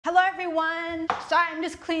Hello everyone! Sorry, I'm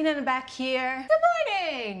just cleaning back here. Good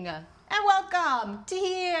morning! And welcome to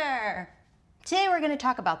here! Today we're going to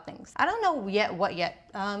talk about things. I don't know yet what yet.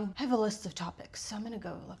 I have a list of topics, so I'm going to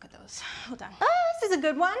go look at those. Hold on. This is a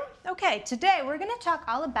good one. Okay, today we're going to talk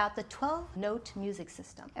all about the 12-note music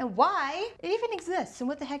system and why it even exists and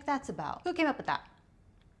what the heck that's about. Who came up with that?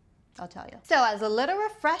 I'll tell you. So as a little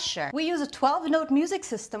refresher, we use a 12-note music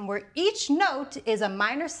system where each note is a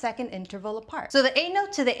minor second interval apart. So the A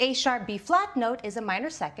note to the A sharp B flat note is a minor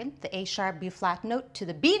second, the A sharp B flat note to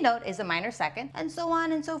the B note is a minor second, and so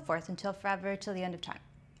on and so forth until forever, till the end of time.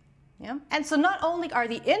 Yeah? And so not only are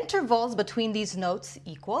the intervals between these notes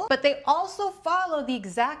equal, but they also follow the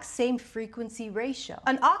exact same frequency ratio.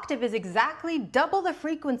 An octave is exactly double the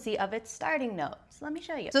frequency of its starting note. So let me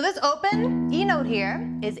show you. So this open E note here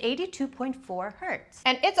is 82.4 hertz,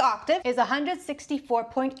 and its octave is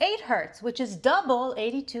 164.8 hertz, which is double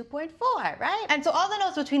 82.4, right? And so all the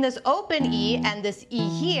notes between this open E and this E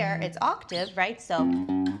here, its octave, right? So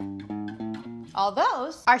all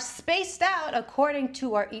those are spaced out according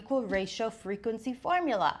to our equal ratio frequency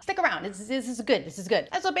formula. Stick around, this is good, this is good.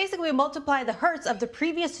 And so basically we multiply the hertz of the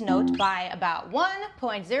previous note by about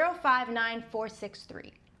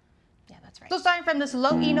 1.059463. Yeah, that's right. So starting from this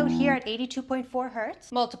low E note here at 82.4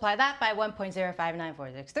 hertz, multiply that by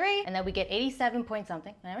 1.059463, and then we get 87 point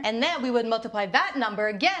something. And then we would multiply that number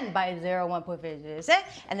again by 1.506,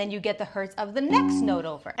 and then you get the hertz of the next note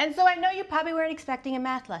over. And so I know you probably weren't expecting a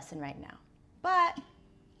math lesson right now, but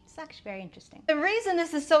it's actually very interesting. The reason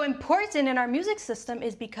this is so important in our music system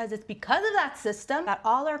is because it's because of that system that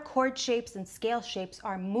all our chord shapes and scale shapes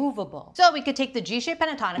are movable. So we could take the G-shaped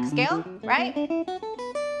pentatonic scale, right?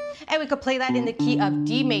 And we could play that in the key of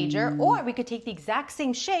D major, or we could take the exact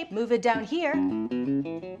same shape, move it down here,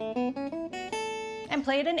 and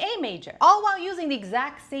play it in A major, all while using the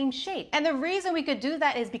exact same shape. And the reason we could do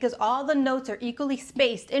that is because all the notes are equally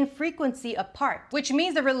spaced in frequency apart, which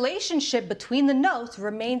means the relationship between the notes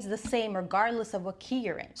remains the same regardless of what key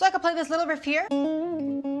you're in. So I could play this little riff here,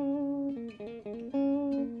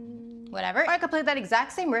 whatever, or I could play that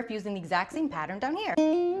exact same riff using the exact same pattern down here.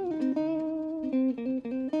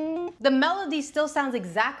 The melody still sounds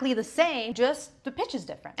exactly the same, just the pitch is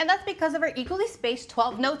different. And that's because of our equally spaced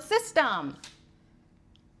 12-note system.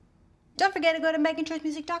 Don't forget to go to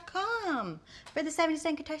meganchoicemusic.com for the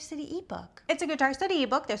 70% Guitar Study ebook. It's a guitar study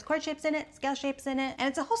ebook. There's chord shapes in it, scale shapes in it, and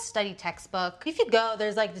it's a whole study textbook. If you go,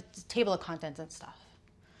 there's like the table of contents and stuff,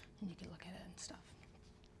 and you can look at it and stuff.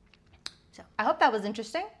 So I hope that was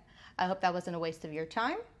interesting. I hope that wasn't a waste of your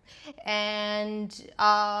time. And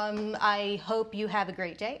I hope you have a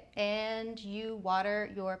great day and you water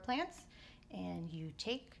your plants and you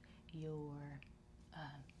take your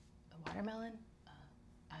watermelon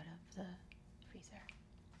out of the freezer.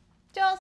 Jules.